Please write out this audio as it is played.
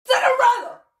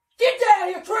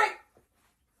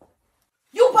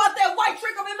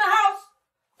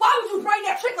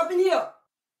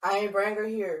I ain't bring her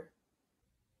here.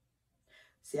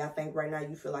 See, I think right now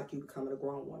you feel like you becoming a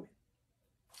grown woman.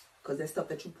 Because that stuff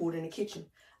that you pulled in the kitchen,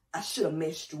 I should have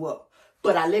messed you up.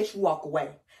 But I let you walk away.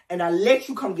 And I let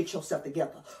you come get yourself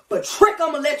together. But Trick,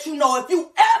 I'm going to let you know if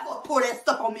you ever pour that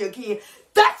stuff on me again,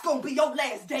 that's going to be your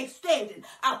last day standing.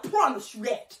 I promise you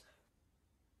that.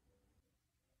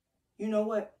 You know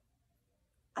what?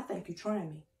 I think you're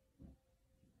trying me.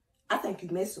 I think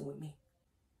you're messing with me.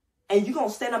 And you going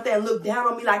to stand up there and look down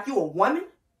on me like you a woman?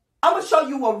 I'm going to show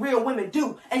you what real women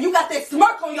do. And you got that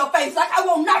smirk on your face like I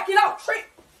won't knock it off, Trick.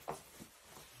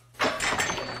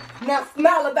 Now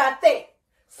smile about that.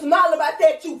 Smile about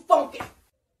that, you funky.